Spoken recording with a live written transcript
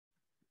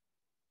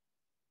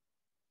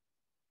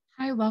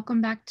Hi, welcome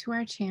back to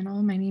our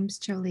channel. My name's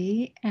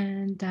Jolie,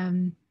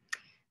 and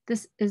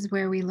this is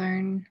where we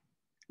learn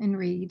and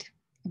read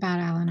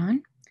about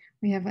Al-Anon.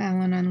 We have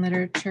Al-Anon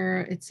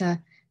literature. It's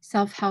a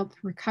self-help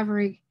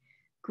recovery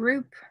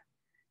group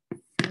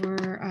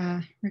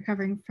for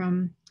recovering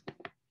from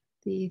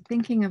the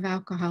thinking of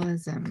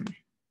alcoholism.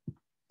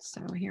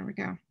 So here we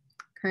go.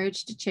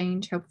 Courage to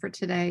Change, Hope for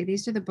Today.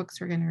 These are the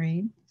books we're going to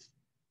read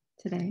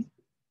today,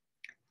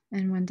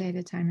 and One Day at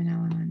a Time in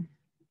Al-Anon.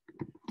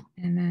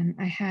 And then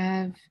I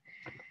have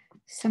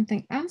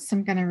something else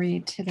I'm going to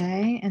read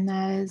today, and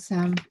that is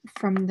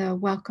from the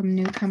Welcome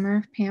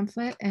Newcomer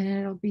pamphlet, and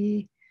it'll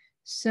be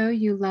So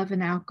You Love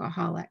an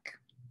Alcoholic.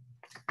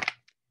 I'll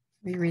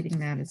be reading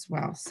that as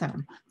well. So,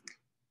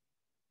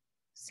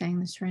 saying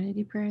the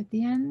Serenity prayer at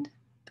the end.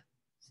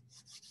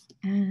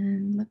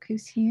 And look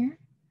who's here.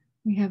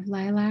 We have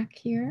Lilac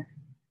here,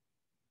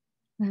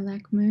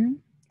 Lilac Moon.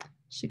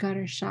 She got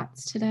her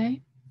shots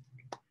today.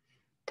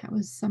 That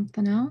was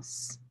something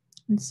else.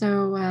 And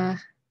so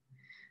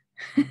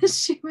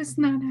she was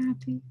not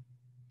happy.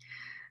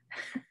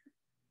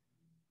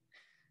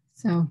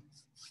 So,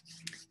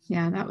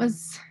 yeah, that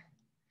was,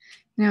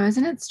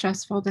 isn't it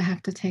stressful to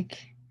have to take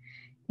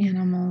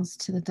animals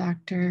to the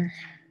doctor?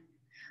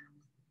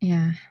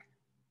 Yeah,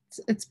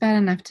 it's bad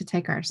enough to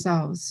take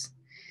ourselves,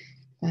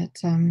 but,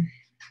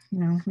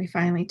 we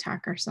finally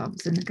talk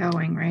ourselves into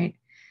going, right?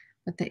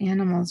 But the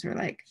animals were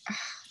like,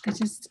 oh,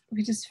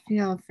 we just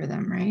feel for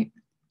them, right?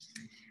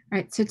 All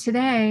right, so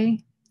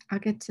today, I'll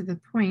get to the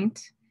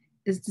point,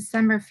 is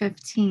December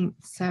 15th.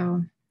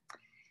 So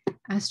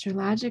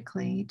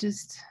astrologically,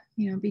 just,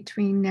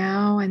 between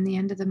now and the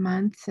end of the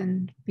month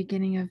and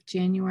beginning of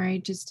January,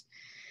 just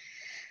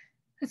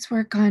let's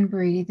work on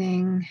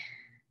breathing,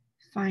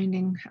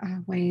 finding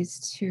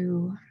ways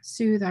to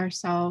soothe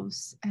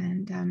ourselves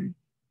and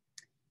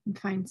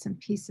find some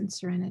peace and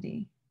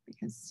serenity,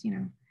 because,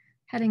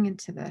 heading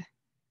into the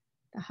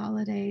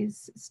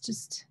holidays, it's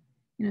just,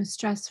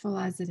 stressful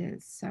as it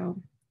is. So,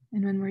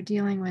 and when we're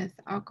dealing with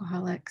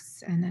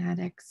alcoholics and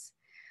addicts,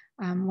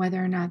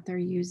 whether or not they're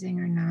using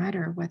or not,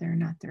 or whether or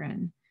not they're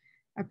in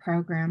a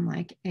program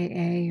like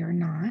AA or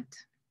not,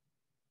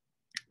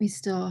 we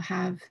still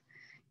have,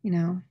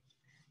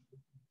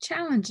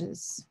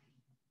 challenges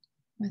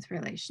with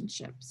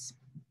relationships,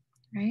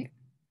 right?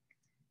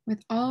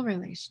 With all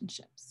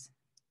relationships.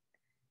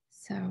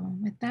 So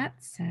with that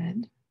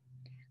said,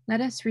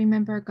 let us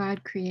remember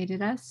God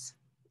created us,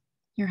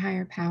 your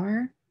higher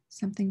power,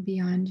 something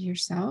beyond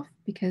yourself,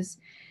 because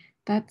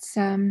that's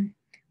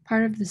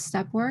part of the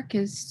step work,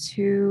 is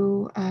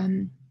to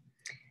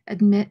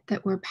admit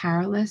that we're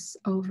powerless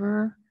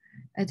over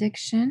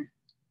addiction,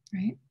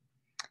 right?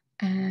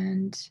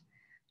 And,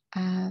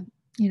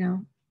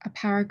 a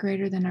power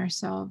greater than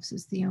ourselves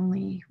is the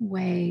only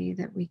way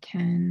that we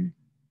can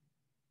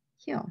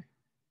heal.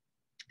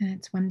 And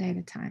it's one day at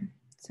a time.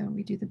 So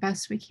we do the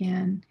best we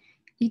can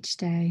each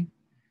day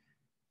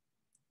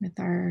with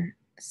our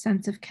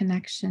sense of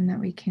connection that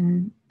we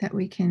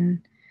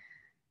can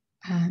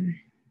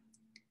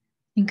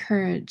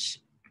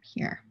encourage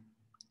here,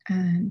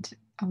 and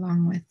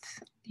along with,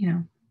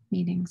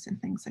 meetings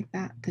and things like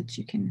that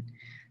you can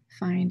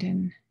find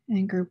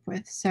and group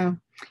with. So,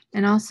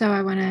 and also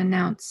I want to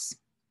announce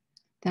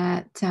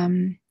that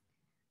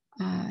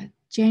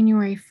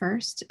January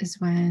 1st is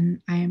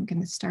when I am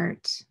going to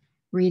start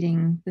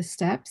reading the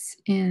steps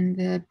in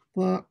the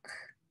book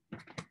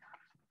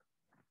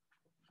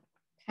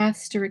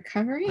Paths to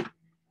Recovery. Let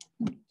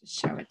me just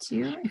show it to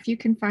you. If you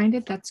can find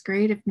it, that's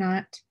great. If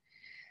not,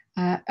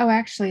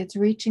 actually, it's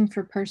Reaching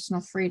for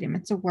Personal Freedom.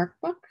 It's a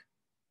workbook.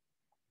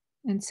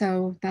 And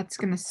so that's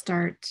going to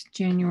start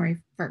January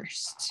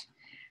 1st.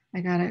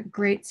 I got a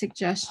great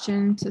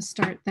suggestion to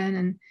start then,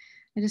 and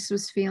I just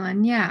was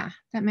feeling, yeah,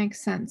 that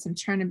makes sense. I'm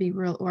trying to be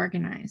real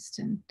organized,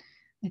 and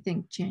I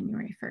think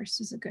January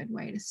 1st is a good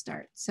way to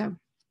start. So,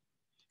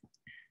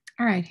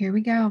 all right, here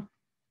we go.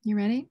 You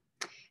ready?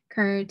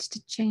 Courage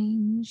to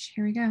change.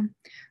 Here we go.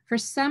 For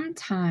some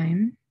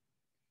time,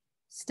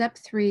 step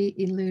 3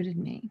 eluded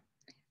me.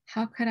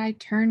 How could I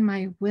turn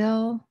my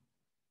will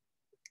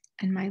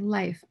and my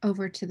life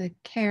over to the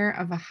care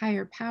of a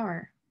higher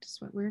power?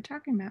 Just what we were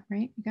talking about,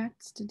 right? You got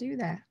to do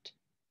that.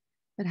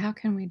 But how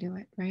can we do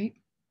it, right?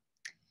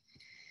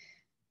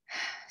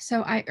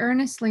 So I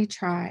earnestly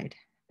tried,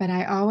 but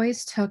I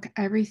always took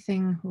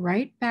everything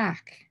right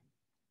back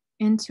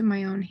into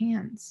my own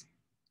hands.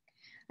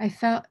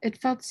 It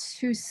felt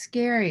too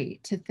scary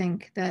to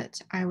think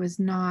that I was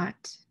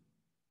not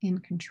in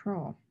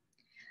control.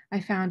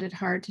 I found it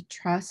hard to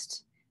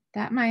trust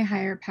that my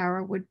higher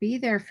power would be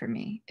there for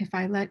me if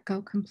I let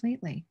go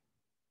completely.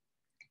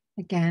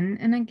 Again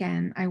and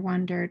again, I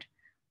wondered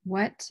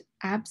what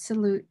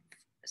absolute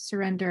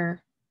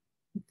surrender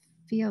would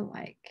feel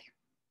like,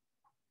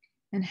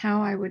 and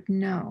how I would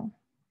know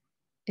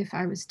if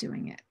I was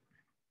doing it.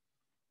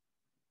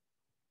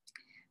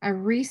 A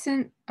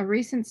recent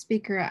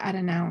speaker at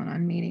an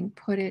Al-Anon meeting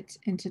put it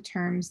into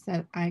terms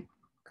that I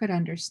could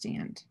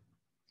understand.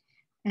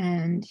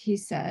 And he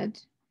said,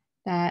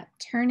 that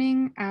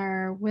turning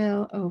our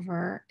will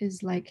over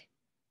is like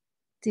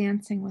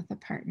dancing with a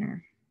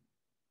partner.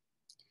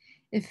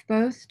 If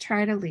both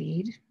try to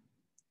lead,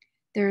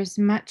 there is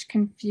much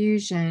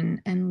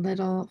confusion and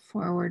little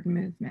forward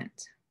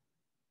movement,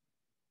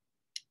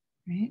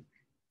 right?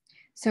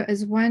 So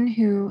as one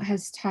who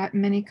has taught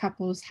many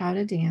couples how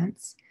to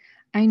dance,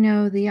 I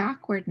know the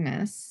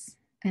awkwardness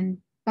and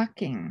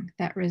bucking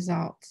that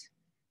result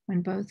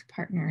when both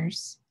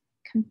partners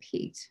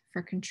compete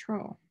for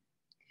control.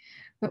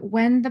 But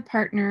when the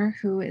partner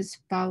who is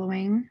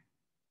following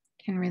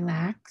can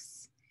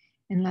relax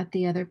and let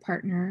the other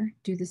partner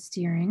do the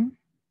steering,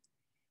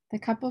 the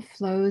couple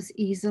flows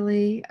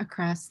easily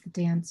across the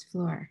dance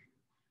floor.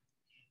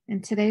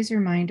 And today's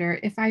reminder,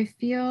 if I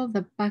feel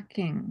the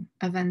bucking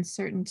of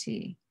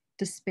uncertainty,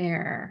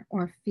 despair,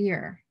 or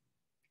fear,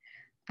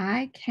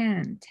 I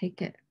can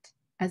take it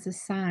as a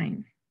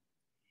sign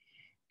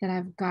that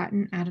I've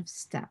gotten out of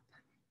step.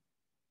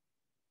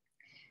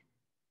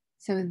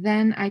 So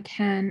then I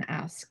can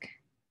ask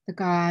the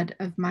God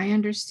of my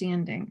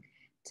understanding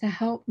to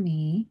help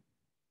me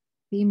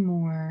be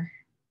more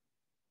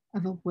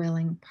of a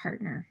willing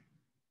partner.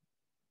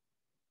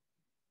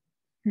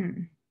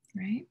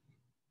 Right?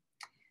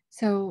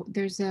 So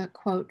there's a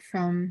quote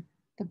from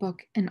the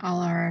book In All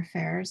Our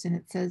Affairs, and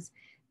it says,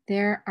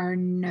 there are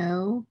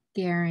no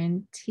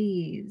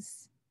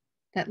guarantees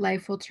that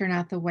life will turn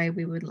out the way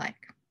we would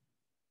like.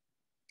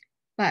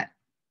 But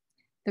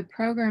the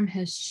program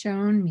has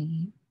shown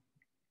me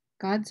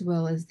God's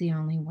will is the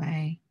only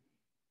way.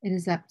 It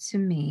is up to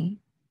me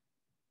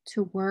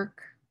to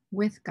work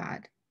with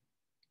God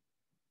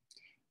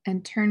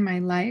and turn my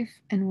life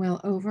and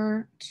will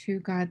over to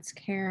God's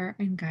care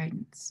and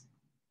guidance.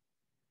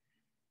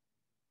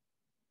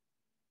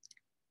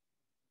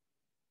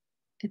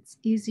 It's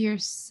easier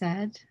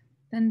said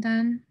than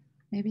done.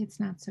 Maybe it's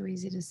not so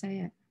easy to say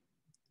it.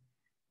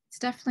 It's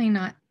definitely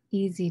not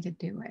easy to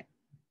do it,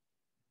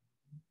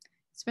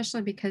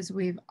 especially because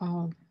we've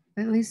all,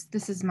 at least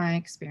this is my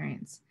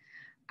experience,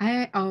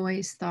 I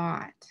always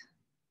thought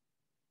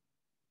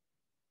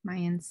my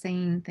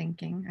insane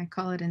thinking, I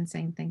call it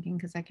insane thinking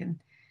because I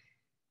can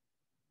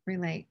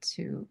relate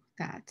to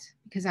that,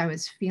 because I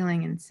was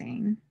feeling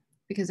insane,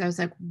 because I was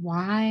like,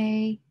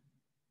 why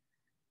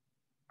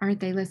aren't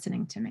they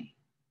listening to me?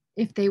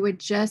 If they would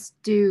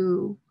just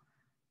do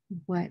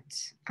what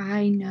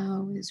I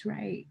know is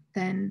right,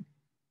 then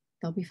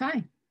they'll be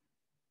fine.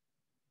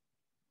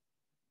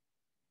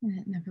 And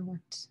it never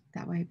worked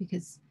that way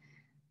because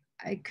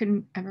I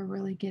couldn't ever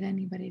really get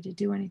anybody to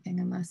do anything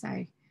unless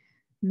I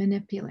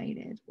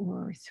manipulated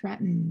or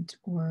threatened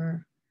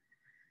or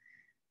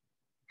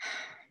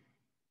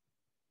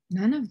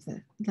none of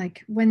the,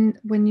 like when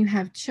you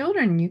have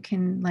children, you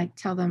can like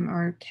tell them,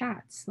 or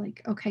cats,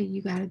 like, okay,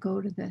 you got to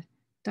go to the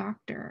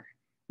doctor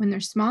when they're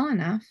small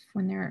enough,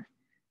 when they're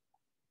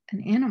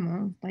an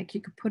animal, like you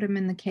could put them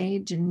in the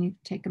cage and you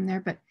take them there.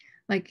 But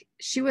like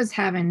she was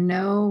having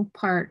no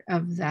part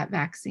of that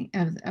vaccine,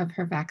 of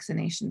her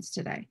vaccinations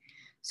today.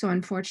 So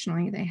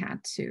unfortunately they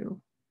had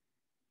to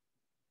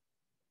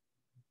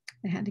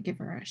give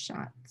her a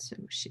shot so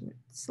she would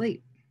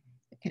sleep,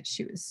 because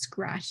she was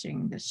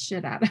scratching the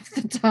shit out of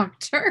the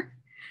doctor.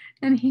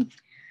 And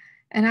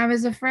I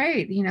was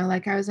afraid, you know,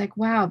 like I was like,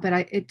 wow, but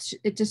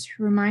it just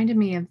reminded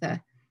me of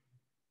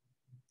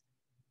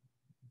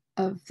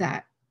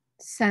that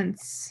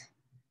sense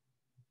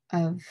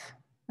of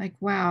like,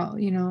 wow,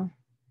 you know,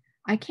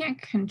 I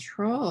can't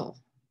control,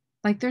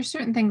 like there's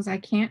certain things I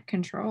can't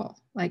control.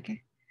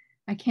 Like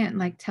I can't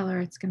like tell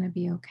her it's going to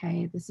be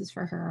okay. This is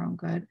for her own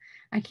good.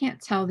 I can't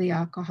tell the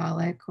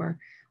alcoholic or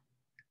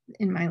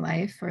in my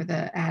life or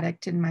the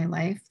addict in my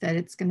life that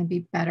it's going to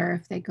be better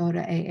if they go to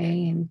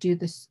AA and do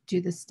the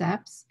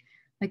steps.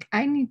 Like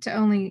I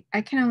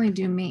can only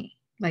do me.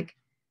 Like,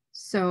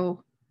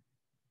 so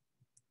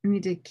I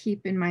need to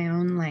keep in my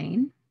own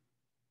lane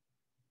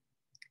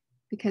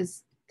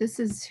because this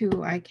is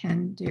who I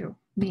can do,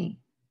 me.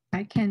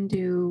 I can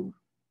do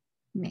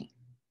me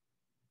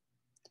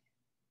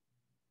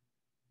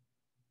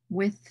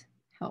with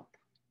help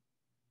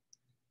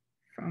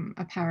from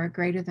a power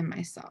greater than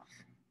myself,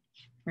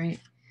 right?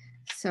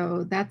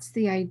 So that's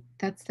the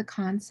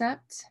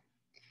concept.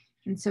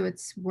 And so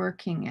it's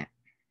working it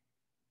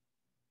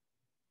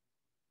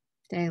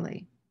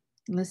daily,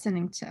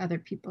 listening to other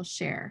people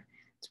share.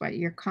 That's why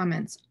your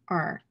comments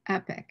are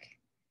epic,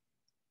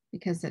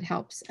 because it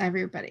helps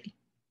everybody.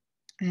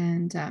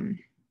 And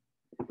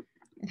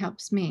it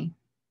helps me.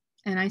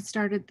 And I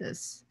started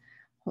this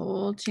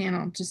whole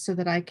channel just so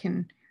that I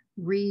can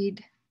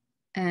read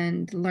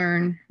and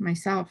learn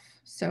myself.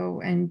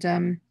 So,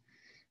 and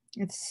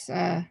it's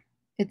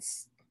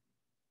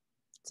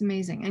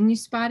amazing. And you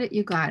spot it,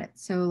 you got it.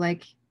 So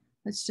like,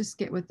 let's just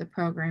get with the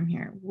program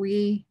here.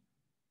 We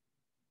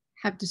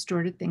have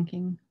distorted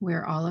thinking.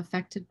 We're all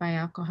affected by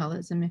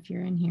alcoholism if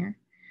you're in here,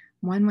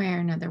 one way or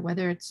another,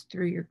 whether it's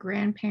through your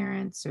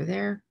grandparents or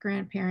their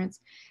grandparents.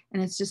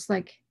 And it's just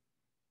like,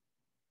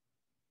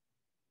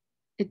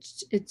 it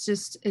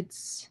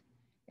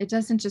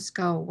doesn't just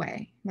go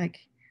away. Like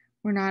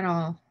we're not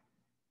all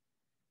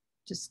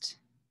just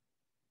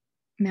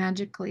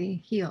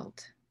magically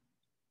healed.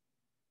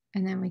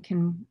 And then we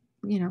can,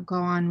 go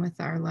on with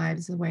our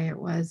lives the way it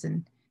was,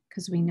 and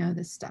because we know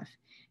this stuff.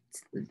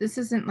 This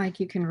isn't like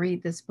you can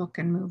read this book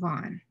and move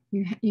on.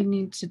 You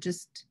need to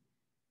just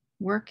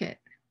work it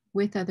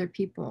with other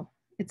people.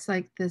 It's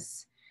like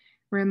this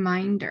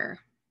reminder.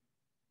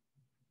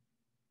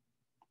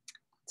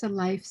 It's a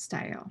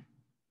lifestyle.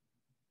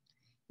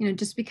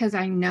 Just because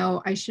I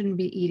know I shouldn't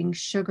be eating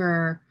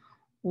sugar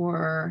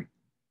or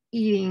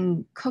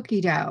eating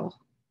cookie dough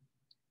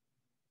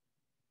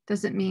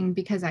doesn't mean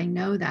because I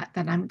know that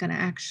I'm going to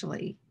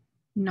actually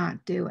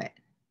not do it.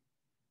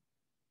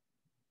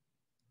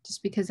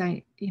 Just because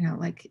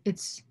like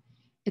it's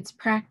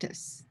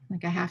practice.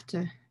 Like I have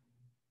to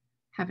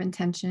have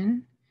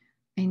intention.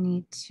 I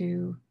need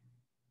to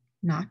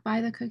not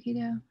buy the cookie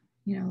dough.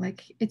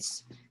 Like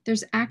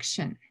there's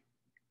action.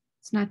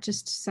 It's not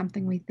just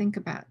something we think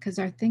about, because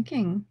our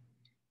thinking,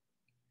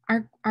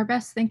 our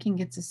best thinking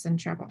gets us in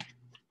trouble.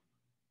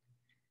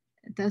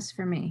 It does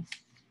for me.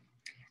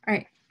 All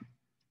right,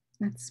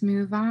 let's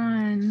move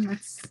on.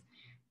 Let's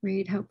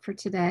read Hope for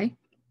Today.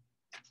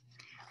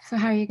 So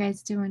how are you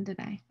guys doing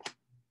today?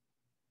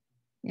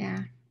 Yeah,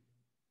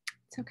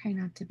 it's okay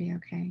not to be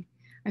okay.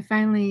 I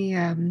finally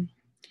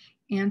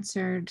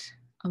answered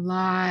a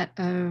lot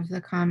of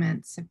the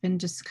comments. I've been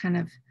just kind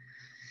of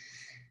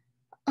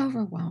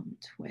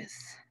overwhelmed with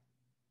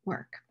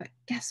work, but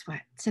guess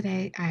what?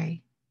 Today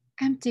I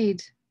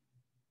emptied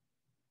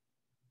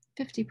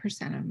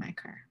 50% of my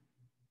car.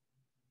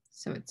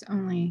 So it's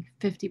only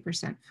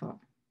 50% full.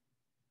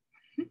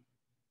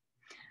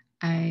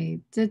 I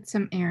did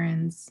some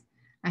errands.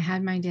 I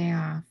had my day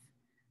off,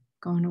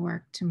 going to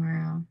work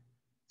tomorrow.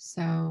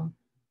 So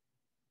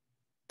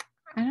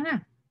I don't know.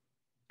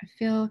 I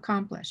feel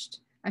accomplished.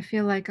 I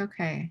feel like,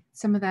 okay,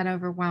 some of that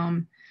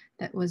overwhelm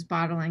that was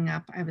bottling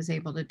up, I was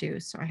able to do.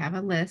 So I have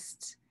a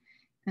list,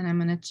 and I'm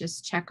going to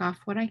just check off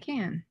what I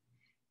can.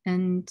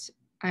 And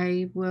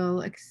I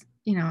will,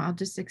 I'll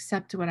just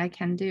accept what I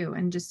can do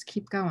and just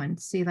keep going.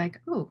 See,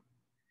 like, oh,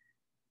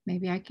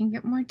 maybe I can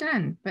get more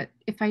done. But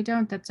if I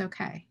don't, that's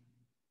okay.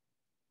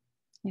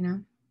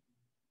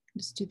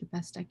 Just do the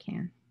best I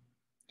can.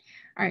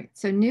 All right,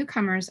 so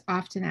newcomers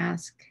often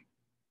ask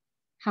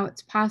how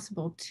it's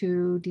possible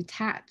to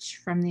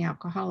detach from the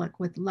alcoholic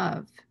with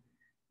love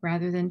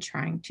rather than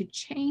trying to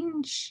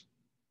change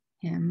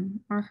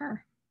him or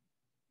her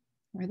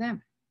or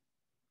them,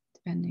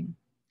 depending.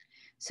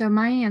 So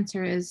my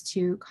answer is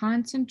to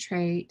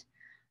concentrate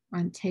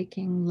on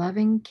taking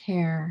loving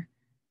care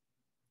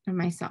of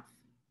myself.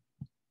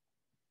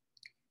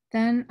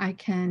 Then I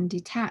can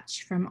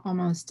detach from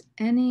almost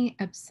any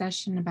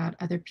obsession about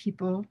other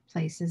people,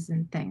 places,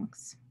 and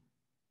things.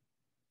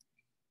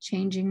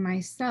 Changing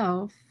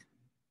myself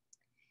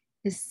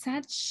is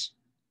such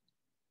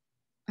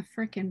a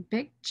freaking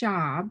big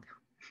job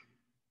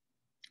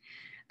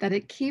that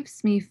it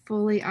keeps me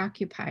fully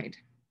occupied.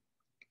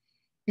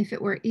 If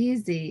it were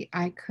easy,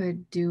 I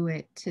could do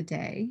it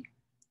today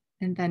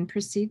and then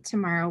proceed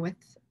tomorrow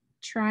with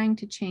trying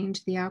to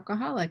change the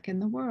alcoholic in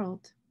the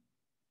world.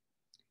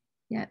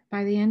 Yet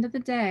by the end of the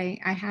day,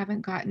 I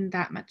haven't gotten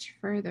that much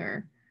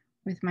further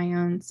with my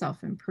own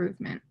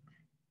self-improvement,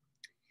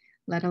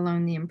 let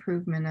alone the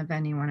improvement of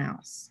anyone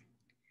else.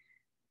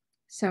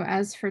 So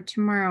as for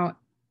tomorrow,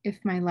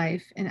 if my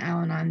life in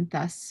Al-Anon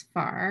thus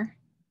far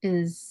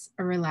is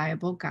a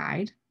reliable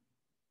guide,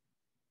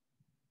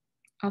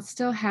 I'll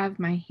still have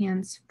my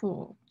hands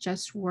full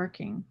just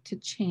working to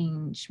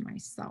change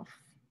myself.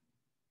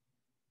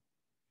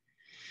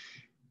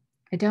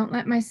 I don't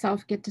let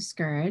myself get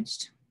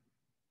discouraged.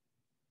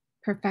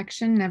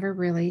 Perfection never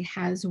really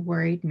has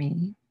worried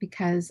me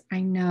because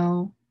I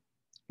know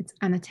it's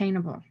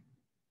unattainable.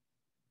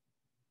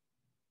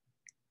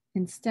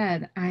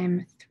 Instead, I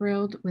am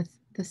thrilled with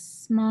the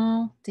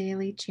small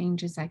daily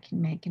changes I can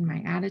make in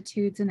my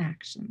attitudes and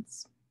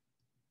actions.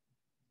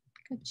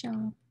 Good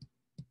job.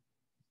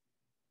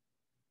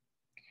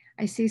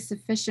 I see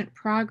sufficient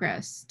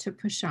progress to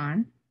push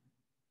on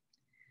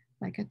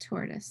like a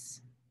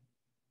tortoise.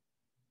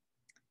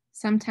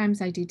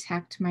 Sometimes I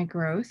detect my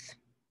growth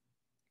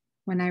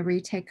when I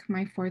retake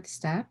my fourth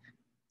step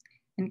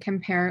and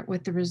compare it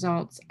with the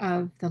results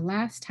of the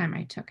last time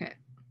I took it.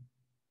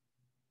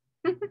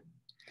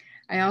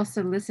 I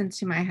also listen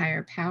to my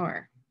higher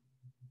power,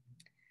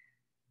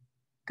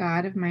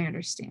 God of my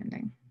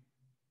understanding,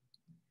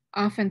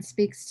 often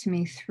speaks to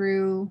me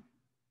through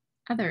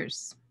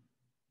others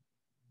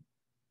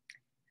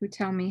who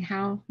tell me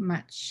how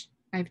much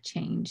I've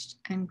changed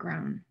and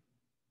grown.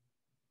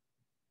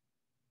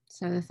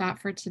 So the thought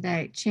for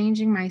today,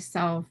 changing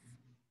myself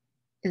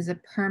is a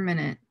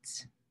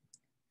permanent,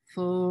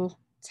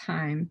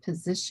 full-time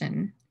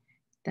position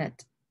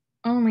that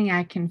only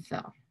I can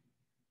fill.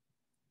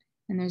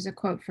 And there's a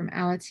quote from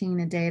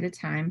Al-Anon, A Day at a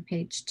Time,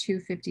 page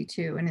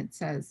 252, and it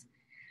says,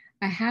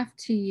 I have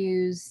to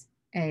use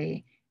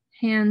a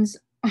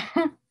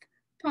hands-off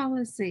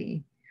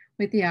policy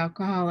with the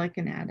alcoholic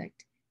and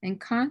addict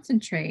and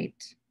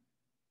concentrate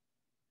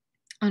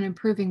on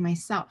improving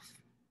myself.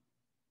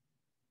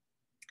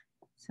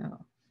 So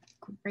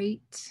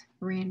great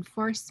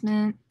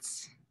reinforcement.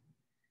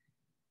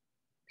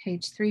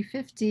 Page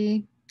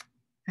 350.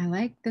 I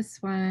like this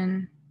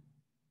one.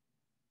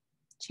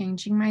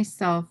 Changing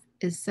myself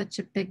is such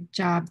a big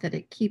job that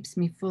it keeps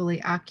me fully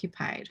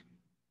occupied.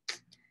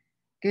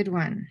 Good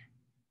one.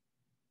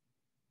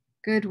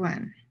 Good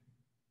one.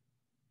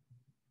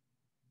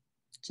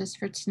 Just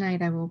for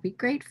tonight, I will be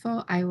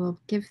grateful. I will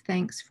give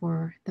thanks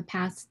for the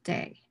past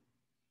day,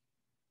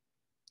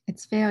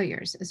 its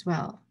failures as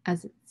well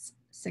as its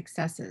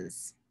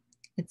successes,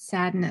 its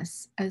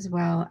sadness as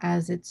well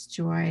as its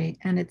joy,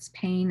 and its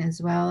pain as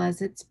well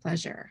as its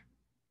pleasure.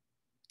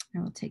 I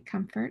will take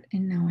comfort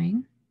in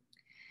knowing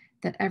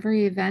that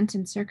every event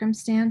and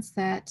circumstance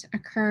that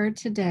occurred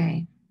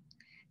today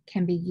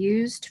can be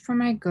used for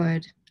my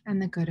good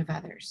and the good of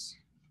others.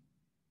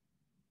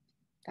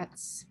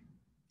 That's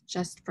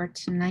just for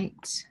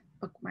tonight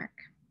bookmark.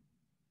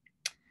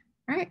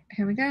 All right,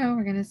 here we go.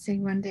 We're going to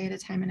sing One Day at a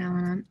Time in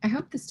Al-Anon. I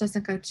hope this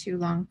doesn't go too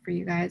long for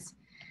you guys.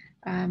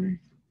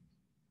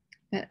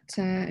 But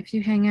if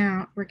you hang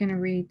out, we're going to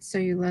read So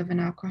You Love an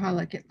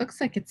Alcoholic. It looks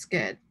like it's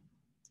good.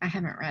 I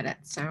haven't read it,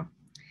 so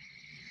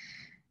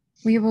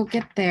we will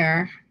get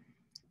there.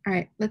 All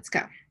right, let's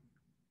go.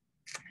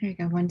 Here you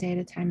go, One Day at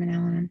a Time in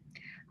Al-Anon.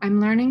 I'm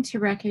learning to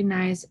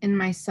recognize in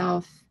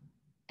myself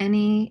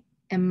any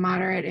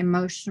immoderate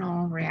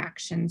emotional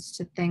reactions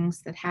to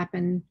things that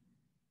happen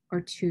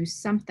or to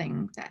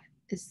something that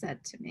is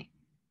said to me.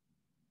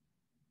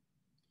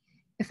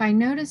 If I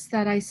notice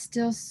that I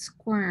still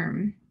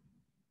squirm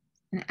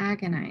and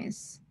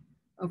agonize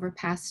over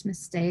past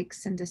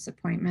mistakes and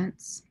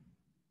disappointments,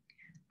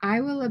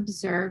 I will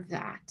observe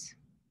that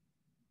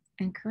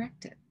and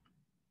correct it.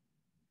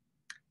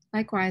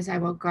 Likewise, I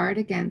will guard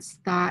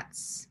against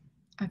thoughts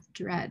of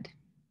dread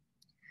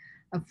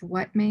of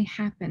what may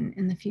happen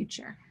in the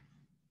future.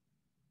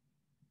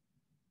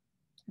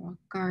 I will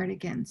guard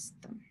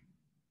against them.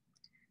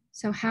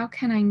 So how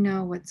can I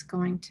know what's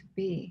going to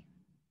be?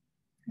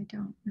 I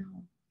don't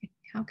know.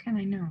 How can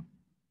I know?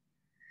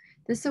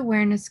 This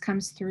awareness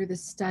comes through the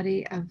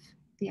study of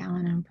the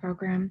Al-Anon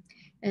program.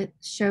 It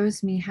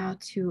shows me how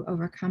to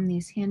overcome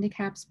these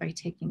handicaps by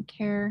taking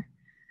care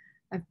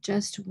of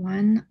just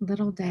one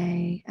little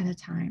day at a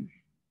time.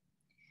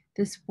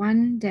 This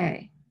one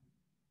day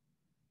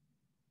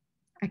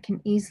I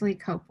can easily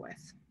cope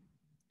with.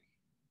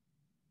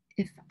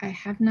 If I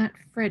have not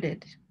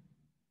frittered,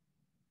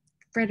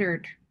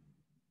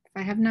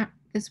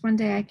 this one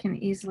day I can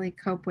easily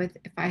cope with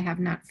if I have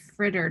not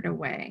frittered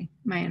away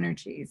my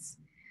energies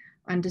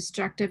on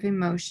destructive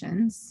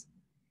emotions,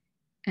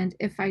 and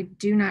if I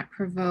do not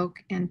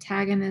provoke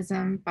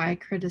antagonism by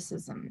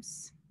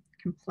criticisms,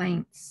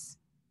 complaints,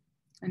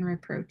 and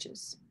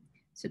reproaches.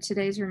 So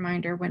today's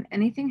reminder, when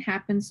anything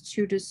happens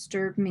to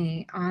disturb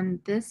me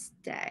on this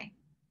day,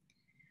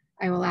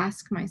 I will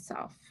ask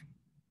myself,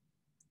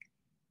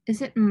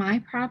 is it my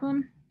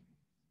problem?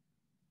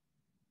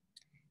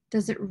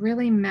 Does it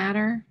really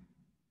matter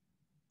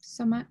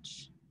so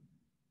much?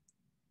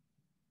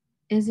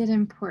 Is it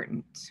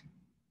important?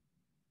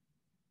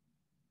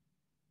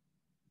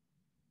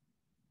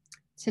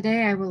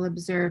 Today I will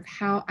observe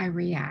how I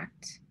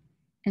react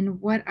and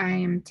what I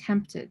am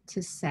tempted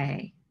to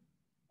say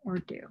or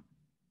do.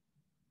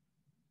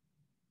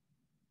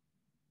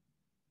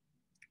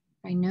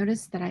 I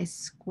notice that I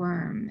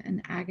squirm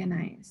and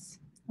agonize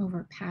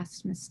over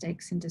past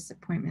mistakes and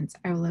disappointments.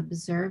 I will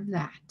observe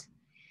that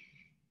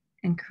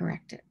and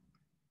correct it.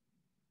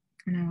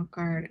 And I will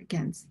guard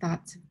against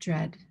thoughts of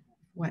dread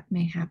of what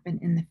may happen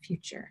in the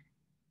future.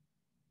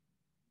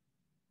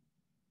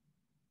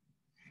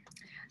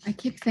 I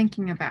keep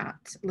thinking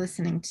about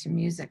listening to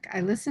music.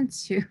 I listen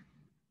to,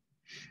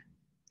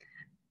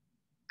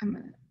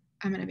 I'm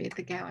gonna be at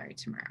the gallery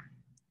tomorrow,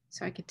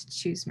 so I get to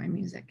choose my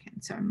music.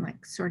 And so I'm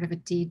like sort of a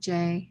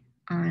DJ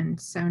on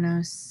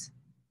Sonos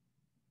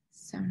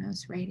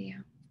radio.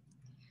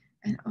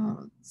 And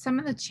some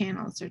of the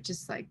channels are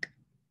just like,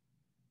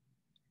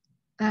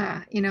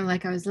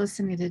 like I was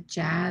listening to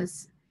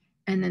jazz,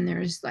 and then there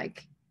was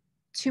like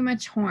too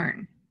much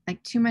horn,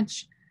 like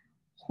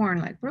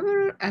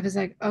I was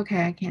like,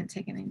 okay, I can't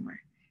take it anymore.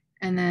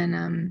 And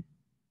then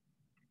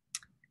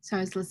so I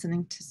was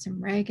listening to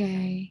some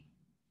reggae,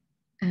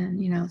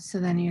 and so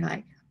then you're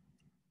like,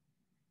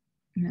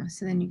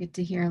 so then you get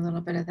to hear a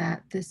little bit of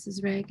that. This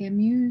is reggae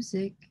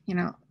music,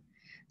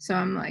 so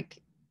I'm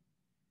like,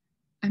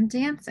 I'm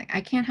dancing.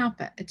 I can't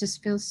help it. It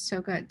just feels so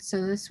good.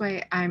 So this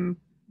way I'm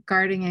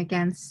guarding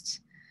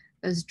against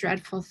those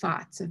dreadful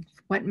thoughts of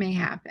what may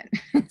happen.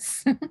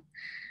 So,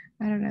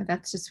 I don't know.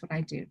 That's just what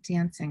I do,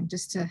 dancing,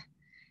 just to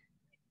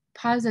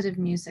positive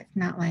music,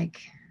 not like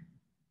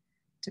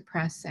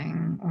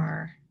depressing.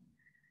 Or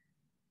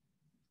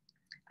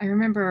I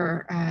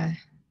remember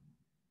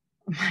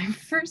my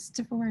first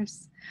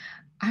divorce,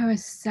 I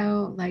was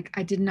so like,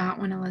 I did not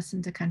want to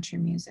listen to country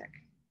music.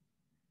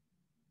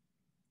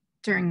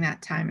 During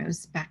that time, it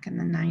was back in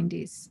the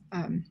 90s.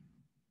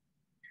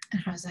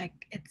 And I was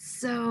like,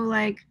 it's so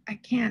like, I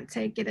can't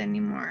take it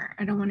anymore.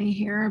 I don't want to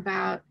hear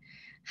about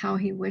how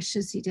he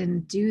wishes he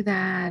didn't do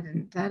that,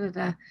 and da da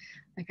da.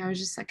 Like I was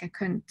just like, I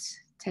couldn't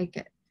take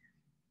it.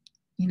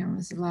 You know, it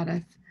was a lot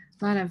of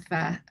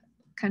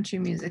country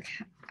music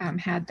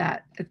had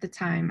that at the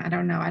time. I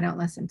don't know. I don't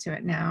listen to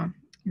it now.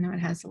 You know, it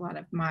has a lot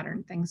of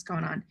modern things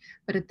going on.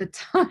 But at the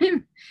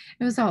time,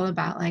 it was all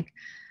about like,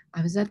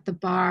 I was at the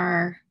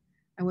bar.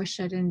 I wish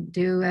I didn't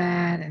do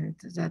that. And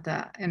da, da,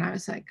 da. And I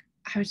was like,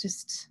 I was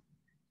just,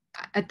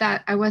 at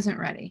that, I wasn't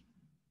ready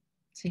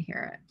to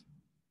hear it.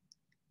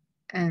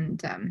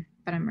 And,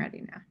 but I'm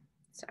ready now.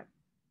 So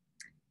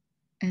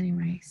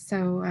anyway,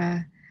 so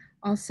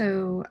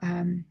also,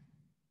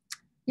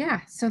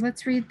 yeah, so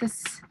let's read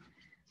this.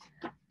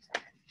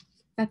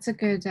 That's a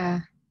good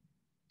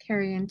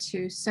carry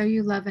into So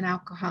You Love an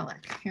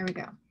Alcoholic. Here we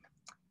go.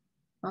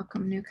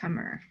 Welcome,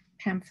 newcomer.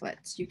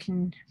 Pamphlets you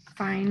can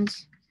find,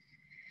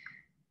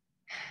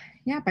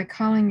 yeah, by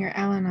calling your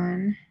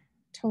Al-Anon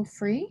toll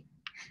free.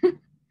 I'm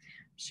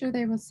sure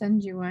they will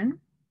send you one.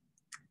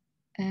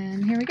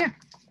 And here we go.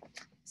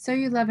 So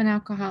You Love an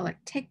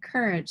Alcoholic. Take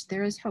courage,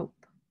 there is hope.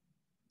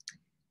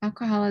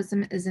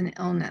 Alcoholism is an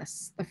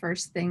illness. The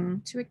first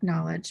thing to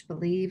acknowledge,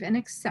 believe, and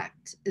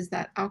accept is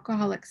that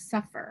alcoholics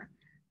suffer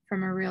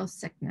from a real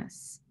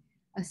sickness,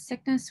 a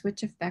sickness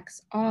which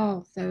affects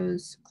all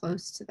those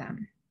close to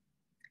them.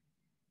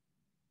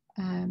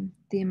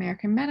 The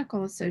American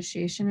Medical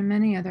Association and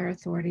many other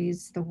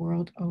authorities the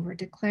world over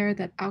declare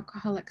that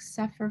alcoholics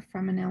suffer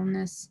from an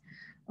illness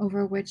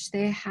over which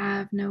they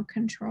have no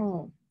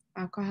control.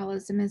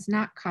 Alcoholism is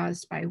not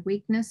caused by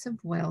weakness of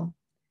will,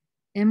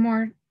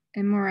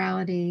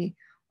 immorality,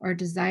 or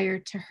desire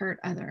to hurt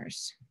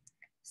others.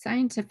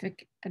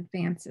 Scientific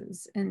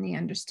advances in the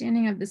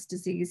understanding of this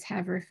disease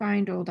have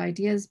refined old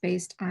ideas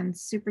based on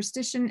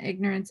superstition,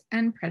 ignorance,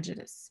 and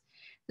prejudice.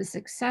 The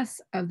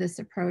success of this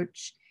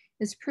approach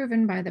is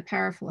proven by the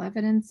powerful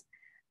evidence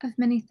of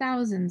many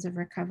thousands of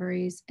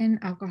recoveries in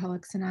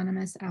Alcoholics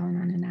Anonymous,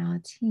 Al-Anon, and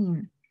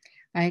Al-Anon.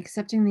 By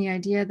accepting the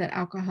idea that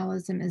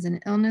alcoholism is an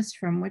illness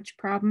from which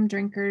problem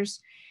drinkers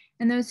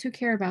and those who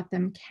care about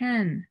them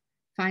can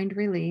find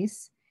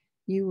release,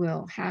 you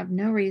will have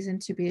no reason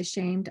to be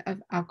ashamed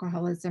of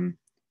alcoholism,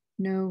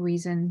 no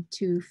reason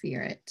to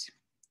fear it.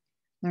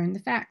 Learn the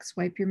facts,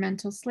 wipe your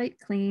mental slate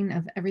clean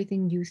of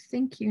everything you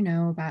think you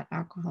know about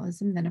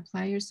alcoholism, then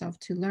apply yourself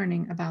to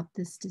learning about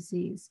this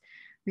disease.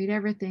 Read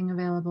everything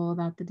available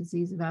about the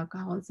disease of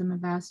alcoholism. A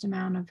vast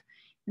amount of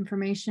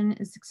information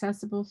is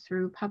accessible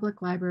through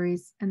public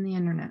libraries and the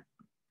internet.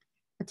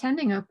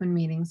 Attending open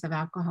meetings of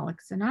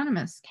Alcoholics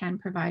Anonymous can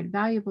provide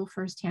valuable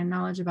firsthand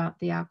knowledge about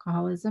the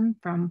alcoholism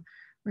from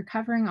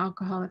recovering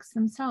alcoholics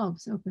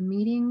themselves. Open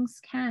meetings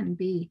can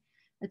be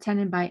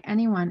attended by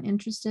anyone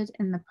interested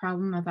in the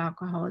problem of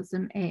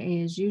alcoholism.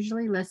 AA is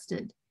usually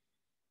listed,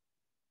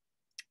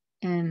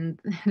 and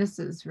this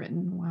is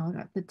written a while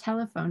ago, the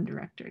telephone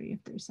directory,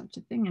 if there's such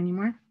a thing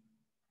anymore.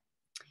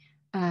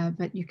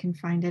 But you can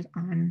find it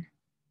on,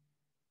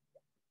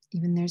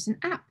 even there's an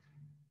app.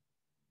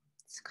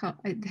 It's called,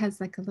 it has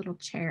like a little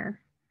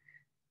chair.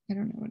 I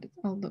don't know what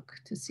I'll look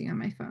to see on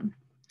my phone.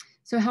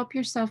 So help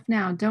yourself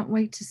now. Don't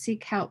wait to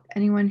seek help.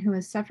 Anyone who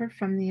has suffered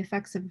from the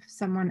effects of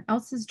someone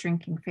else's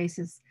drinking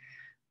faces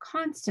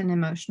constant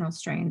emotional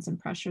strains and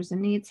pressures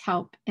and needs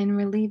help in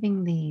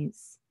relieving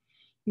these.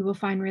 You will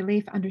find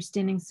relief,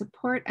 understanding,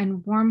 support,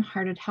 and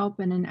warm-hearted help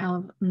in an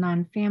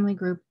Al-Anon family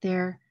group.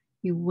 There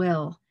you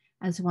will,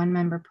 as one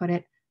member put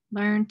it,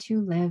 learn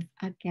to live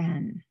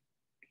again.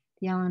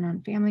 The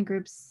Al-Anon family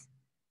groups,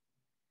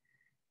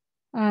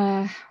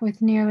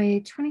 with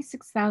nearly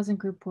 26,000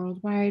 group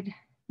worldwide,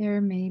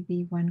 there may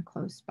be one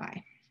close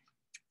by.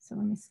 So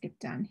let me skip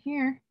down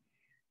here.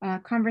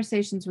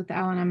 Conversations with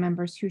Al-Anon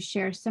members who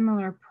share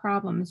similar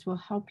problems will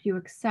help you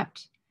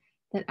accept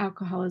that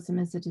alcoholism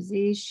is a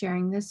disease.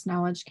 Sharing this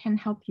knowledge can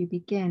help you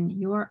begin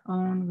your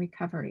own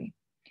recovery.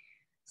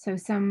 So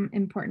some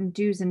important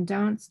do's and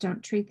don'ts.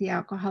 Don't treat the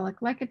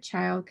alcoholic like a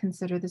child.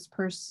 Consider this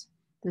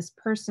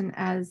person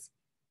as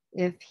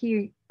if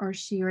he or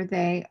she or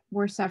they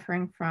were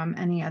suffering from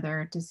any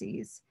other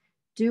disease.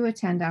 Do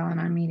attend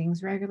Al-Anon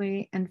meetings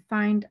regularly and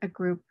find a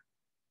group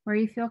where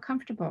you feel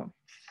comfortable.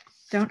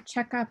 Don't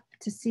check up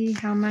to see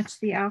how much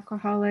the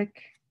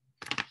alcoholic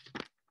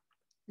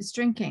is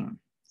drinking.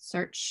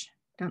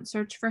 Don't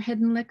search for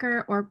hidden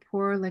liquor or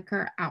pour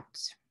liquor out.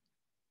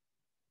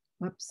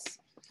 Whoops,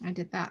 I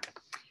did that.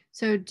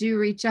 So do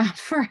reach out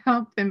for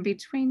help in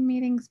between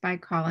meetings by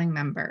calling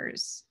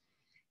members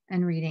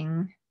and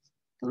reading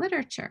the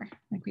literature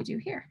like we do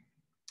here.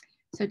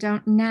 So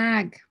don't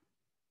nag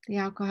the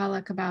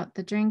alcoholic about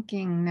the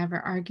drinking. Never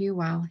argue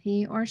while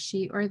he or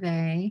she or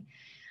they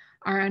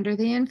are under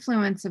the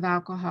influence of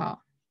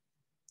alcohol.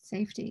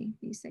 Safety,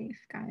 be safe,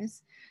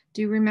 guys.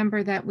 Do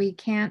remember that we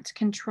can't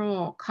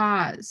control,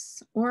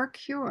 cause, or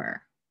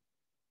cure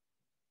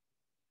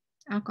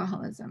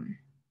alcoholism.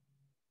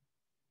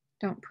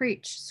 Don't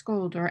preach,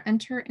 scold, or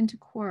enter into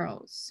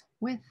quarrels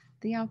with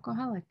the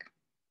alcoholic.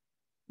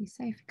 Be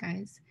safe,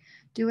 guys.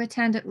 Do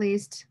attend at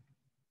least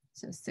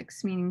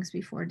 6 meetings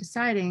before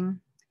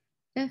deciding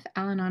if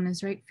Al-Anon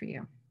is right for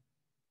you.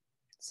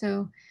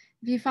 So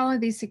If you follow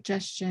these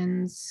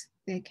suggestions,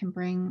 they can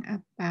bring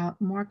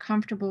about more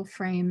comfortable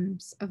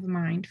frames of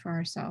mind for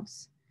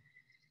ourselves.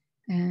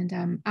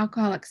 And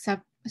alcoholics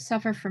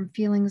suffer from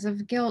feelings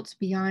of guilt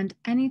beyond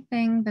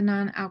anything the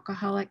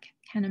non-alcoholic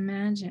can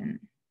imagine.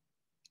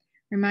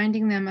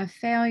 Reminding them of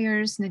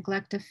failures,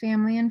 neglect of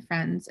family and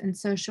friends, and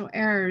social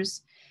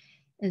errors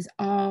is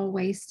all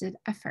wasted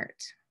effort.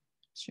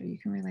 I'm sure you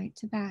can relate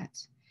to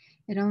that.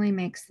 It only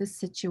makes the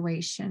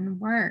situation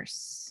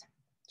worse.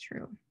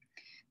 True.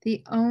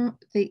 The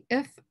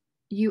if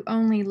you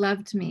only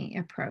loved me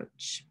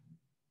approach,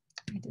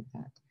 I did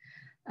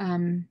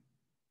that,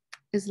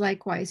 is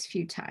likewise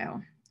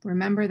futile.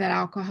 Remember that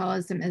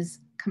alcoholism is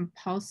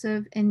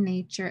compulsive in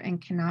nature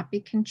and cannot be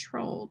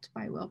controlled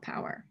by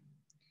willpower.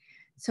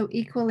 So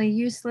equally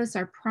useless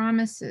are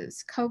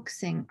promises,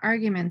 coaxing,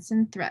 arguments,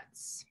 and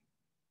threats.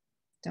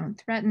 Don't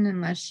threaten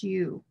unless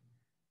you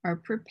are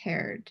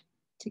prepared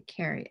to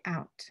carry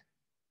out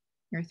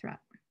your threat.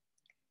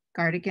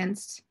 Guard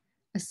against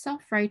a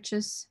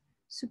self-righteous,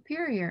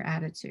 superior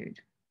attitude.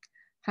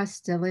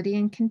 Hostility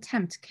and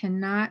contempt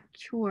cannot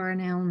cure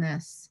an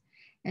illness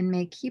and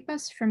may keep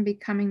us from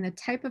becoming the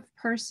type of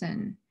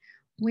person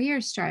we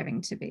are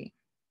striving to be.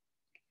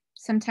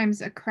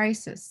 Sometimes a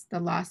crisis, the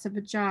loss of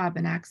a job,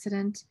 an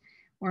accident,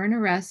 or an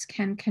arrest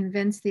can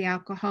convince the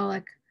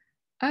alcoholic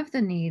of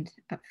the need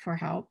for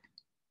help.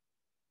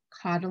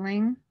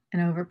 Coddling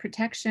and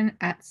overprotection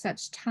at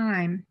such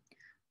time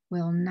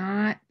will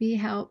not be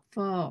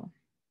helpful.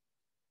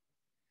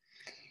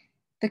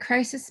 The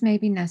crisis may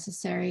be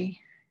necessary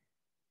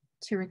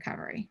to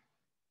recovery,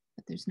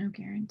 but there's no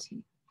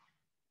guarantee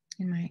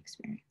in my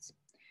experience.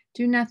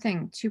 Do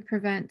nothing to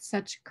prevent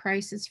such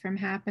crisis from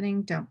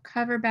happening. Don't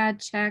cover bad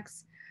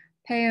checks,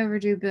 pay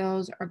overdue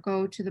bills, or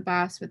go to the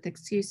boss with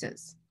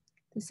excuses.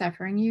 The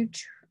suffering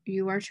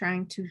you are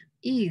trying to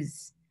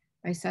ease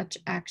by such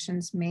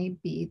actions may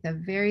be the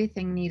very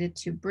thing needed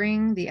to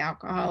bring the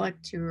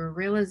alcoholic to a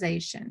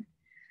realization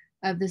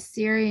of the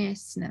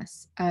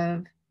seriousness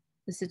of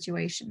the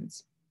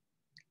situations.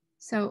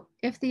 So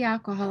if the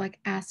alcoholic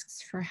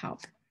asks for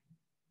help,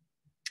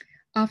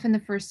 often the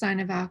first sign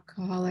of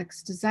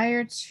alcoholic's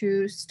desire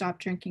to stop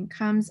drinking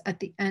comes at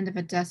the end of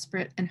a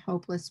desperate and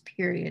hopeless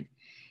period.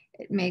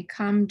 It may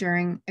come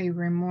during a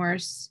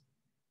remorse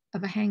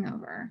of a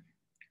hangover,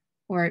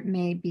 or it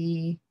may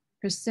be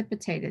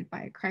precipitated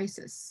by a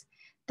crisis.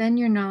 Then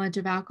your knowledge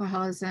of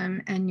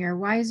alcoholism and your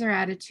wiser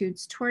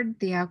attitudes toward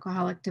the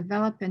alcoholic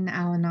developed in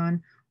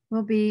Al-Anon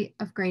will be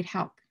of great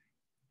help.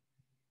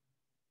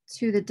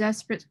 To the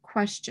desperate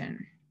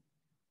question,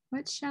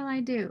 what shall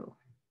I do?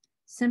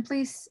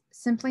 Simply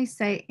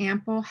say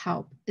ample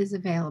help is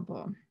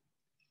available.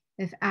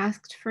 If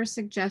asked for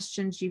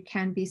suggestions, you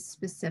can be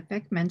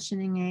specific,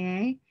 mentioning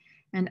AA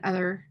and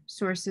other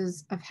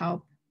sources of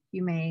help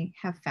you may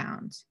have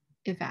found,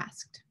 if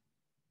asked.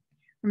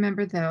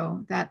 Remember,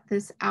 though, that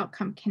this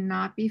outcome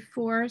cannot be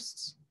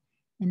forced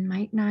and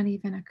might not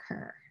even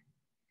occur.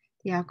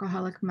 The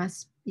alcoholic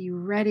must be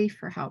ready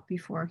for help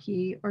before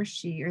he or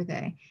she or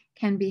they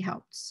can be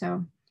helped.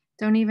 So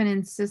don't even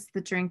insist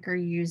the drinker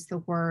use the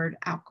word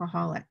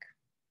alcoholic.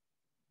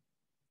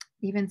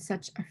 Even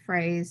such a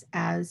phrase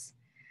as,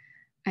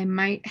 I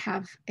might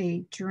have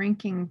a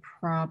drinking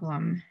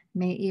problem,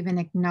 may even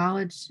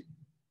acknowledgement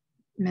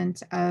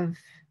of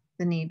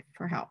the need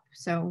for help.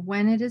 So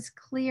when it is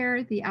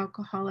clear the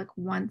alcoholic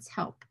wants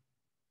help,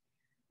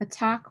 a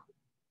talk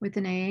with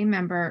an AA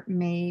member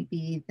may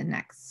be the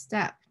next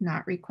step,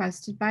 not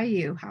requested by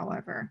you,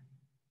 however,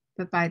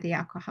 but by the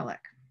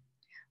alcoholic.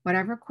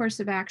 Whatever course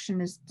of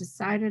action is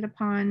decided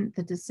upon,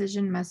 the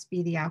decision must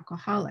be the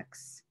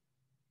alcoholic's.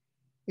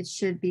 It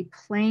should be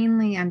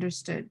plainly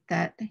understood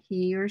that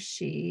he or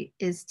she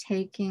is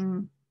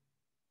taking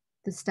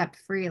the step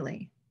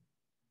freely.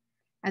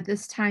 At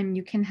this time,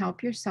 you can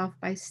help yourself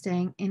by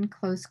staying in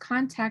close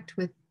contact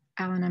with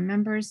Al-Anon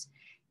members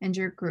and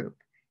your group.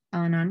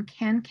 Al-Anon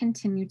can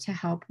continue to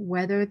help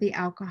whether the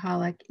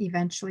alcoholic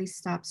eventually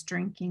stops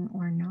drinking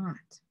or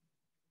not.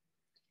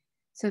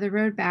 So the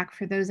road back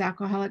for those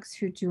alcoholics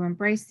who do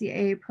embrace the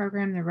AA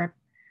program, the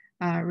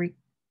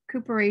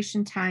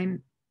recuperation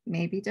time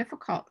may be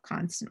difficult.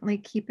 Constantly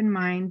keep in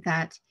mind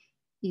that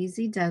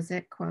easy does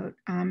it, quote,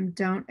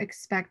 don't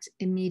expect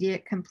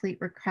immediate complete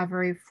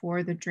recovery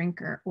for the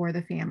drinker or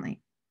the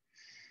family.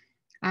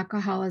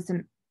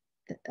 Alcoholism,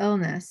 the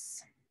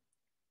illness,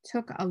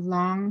 took a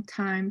long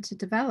time to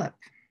develop.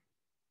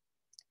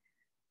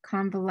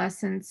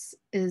 Convalescence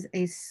is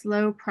a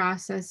slow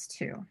process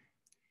too.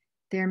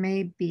 There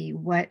may be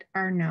what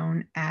are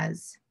known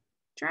as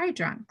dry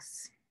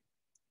drunks,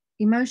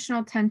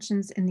 emotional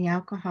tensions in the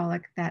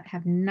alcoholic that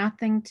have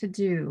nothing to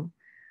do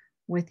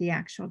with the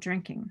actual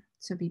drinking.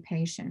 So be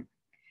patient.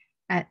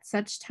 At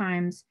such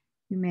times,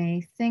 you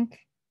may think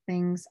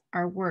things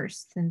are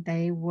worse than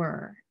they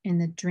were in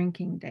the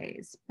drinking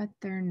days, but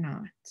they're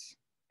not.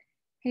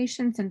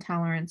 Patience and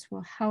tolerance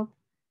will help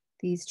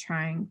these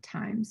trying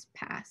times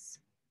pass.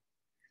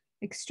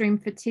 Extreme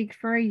fatigue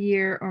for a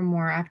year or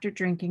more after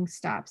drinking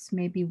stops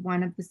may be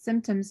one of the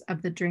symptoms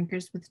of the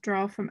drinker's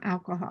withdrawal from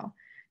alcohol.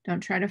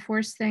 Don't try to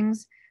force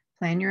things.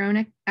 Plan your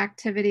own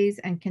activities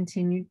and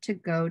continue to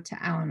go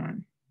to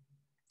Al-Anon.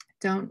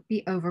 Don't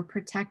be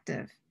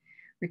overprotective.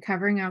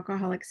 Recovering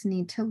alcoholics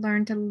need to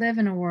learn to live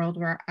in a world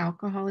where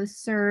alcohol is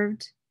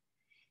served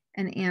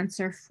and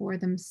answer for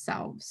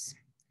themselves.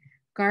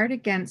 Guard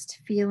against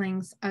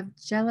feelings of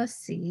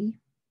jealousy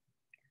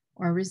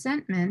or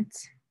resentment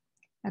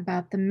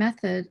about the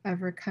method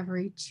of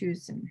recovery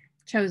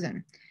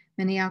chosen.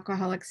 Many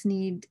alcoholics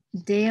need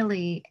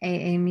daily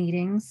AA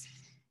meetings.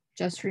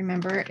 Just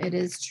remember, it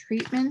is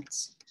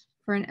treatment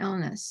for an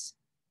illness.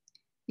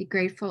 Be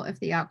grateful if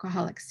the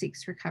alcoholic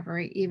seeks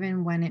recovery,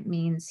 even when it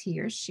means he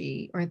or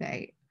she or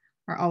they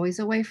are always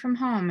away from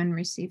home and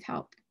receive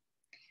help.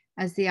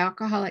 As the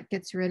alcoholic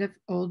gets rid of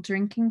old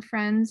drinking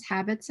friends,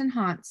 habits, and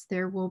haunts,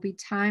 there will be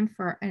time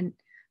for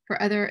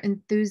other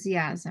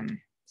enthusiasms,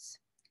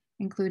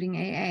 including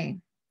AA.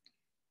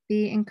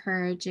 Be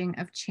encouraging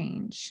of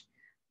change.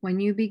 When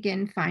you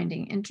begin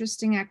finding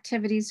interesting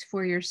activities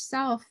for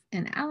yourself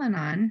in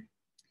Al-Anon,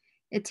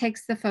 it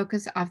takes the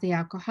focus off the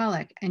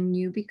alcoholic and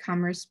you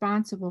become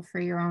responsible for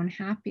your own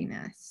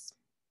happiness.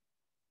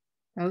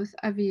 Both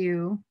of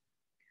you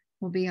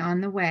will be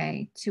on the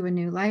way to a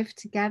new life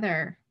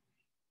together,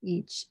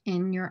 each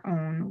in your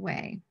own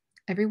way.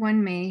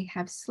 Everyone may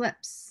have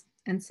slips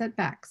and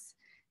setbacks.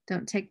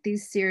 Don't take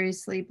these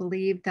seriously.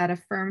 Believe that a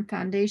firm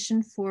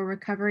foundation for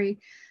recovery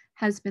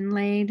has been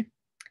laid.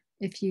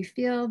 If you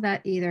feel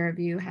that either of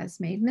you has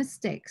made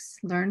mistakes,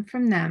 learn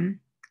from them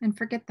and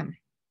forget them.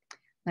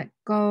 Let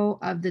go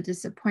of the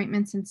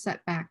disappointments and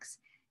setbacks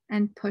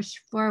and push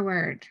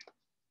forward.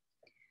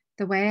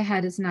 The way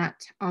ahead is not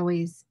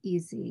always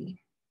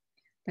easy,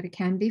 but it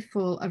can be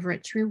full of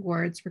rich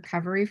rewards.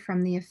 Recovery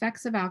from the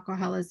effects of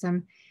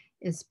alcoholism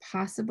is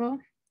possible,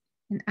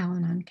 and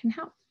Al-Anon can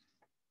help.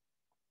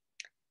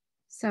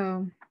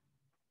 So,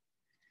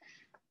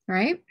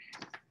 right?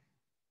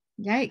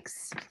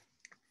 Yikes.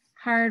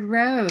 Hard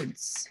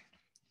roads,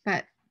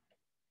 but,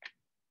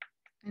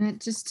 and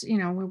it just, we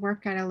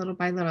work at it little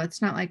by little.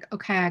 It's not like,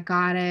 okay, I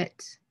got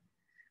it.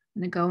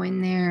 I'm going to go in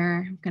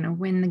there. I'm going to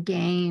win the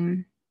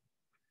game.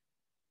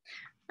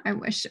 I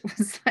wish it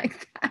was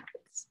like that.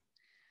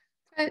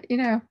 But,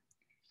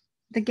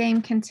 the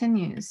game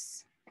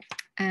continues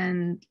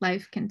and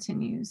life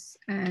continues.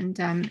 And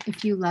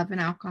if you love an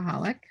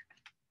alcoholic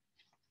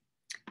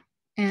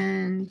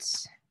and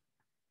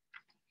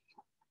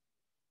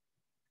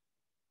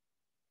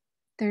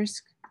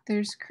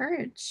there's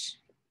courage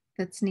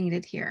that's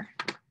needed here,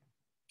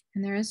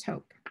 and there is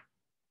hope.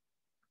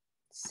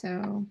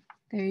 So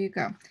there you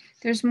go.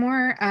 There's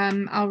more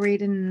I'll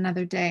read in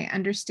another day.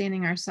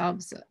 Understanding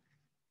ourselves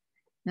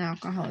in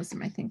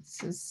alcoholism, I think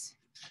this is,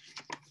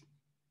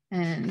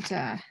 and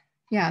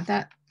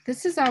yeah,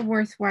 this is all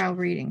worthwhile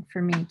reading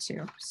for me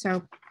too.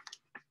 So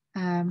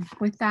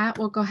with that,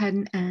 we'll go ahead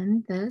and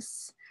end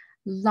this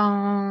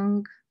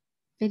long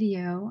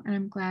video, and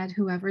I'm glad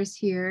whoever's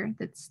here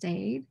that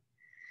stayed.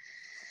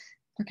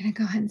 We're going to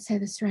go ahead and say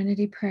the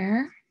Serenity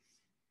prayer.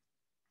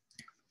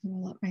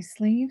 Roll up my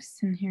sleeves,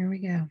 and here we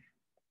go.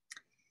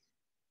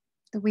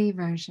 The we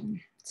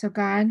version. So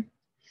God,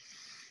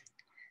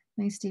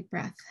 nice deep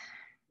breath.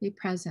 Be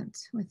present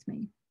with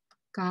me.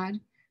 God,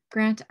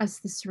 grant us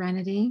the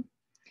serenity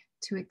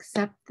to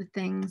accept the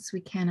things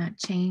we cannot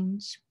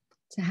change,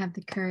 to have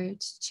the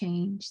courage to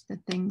change the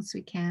things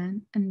we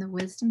can, and the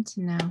wisdom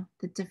to know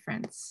the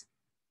difference.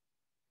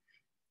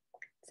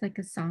 It's like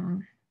a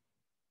song.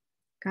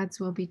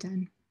 God's will be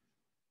done.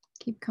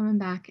 Keep coming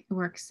back. It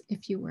works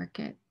if you work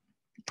it,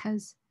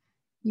 because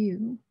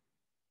you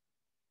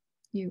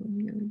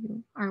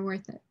are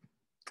worth it.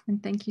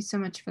 And thank you so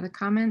much for the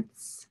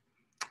comments.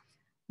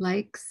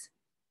 Likes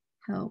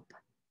help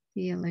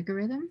the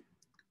algorithm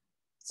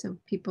so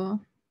people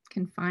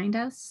can find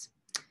us.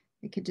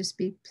 They could just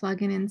be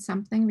plugging in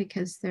something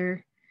because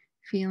they're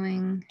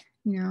feeling,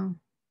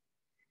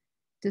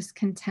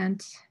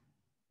 discontent.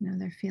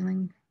 They're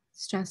feeling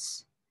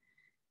stress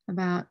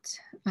about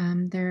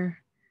their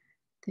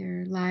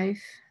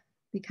life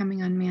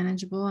becoming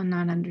unmanageable and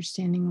not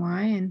understanding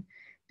why. And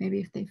maybe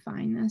if they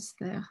find this,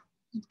 they'll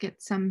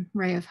get some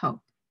ray of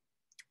hope.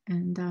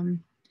 And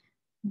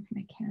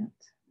my cat.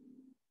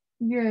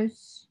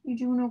 Yes, you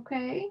doing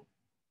okay?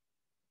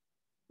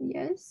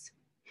 Yes.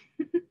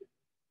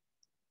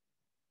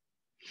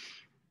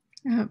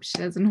 I hope she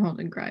doesn't hold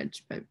a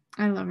grudge, but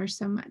I love her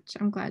so much.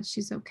 I'm glad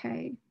she's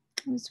okay.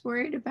 I was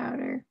worried about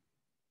her.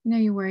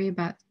 You worry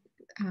about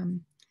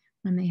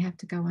when they have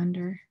to go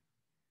under.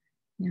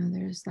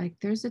 There's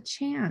a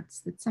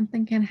chance that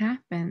something can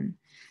happen.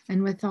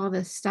 And with all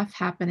this stuff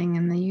happening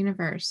in the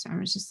universe, I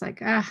was just like,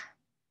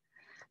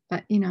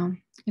 but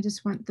I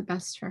just want the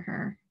best for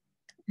her.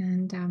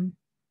 And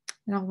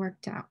it all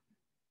worked out.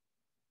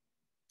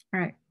 All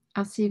right.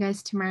 I'll see you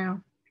guys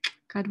tomorrow.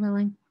 God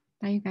willing.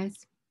 Bye, you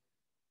guys.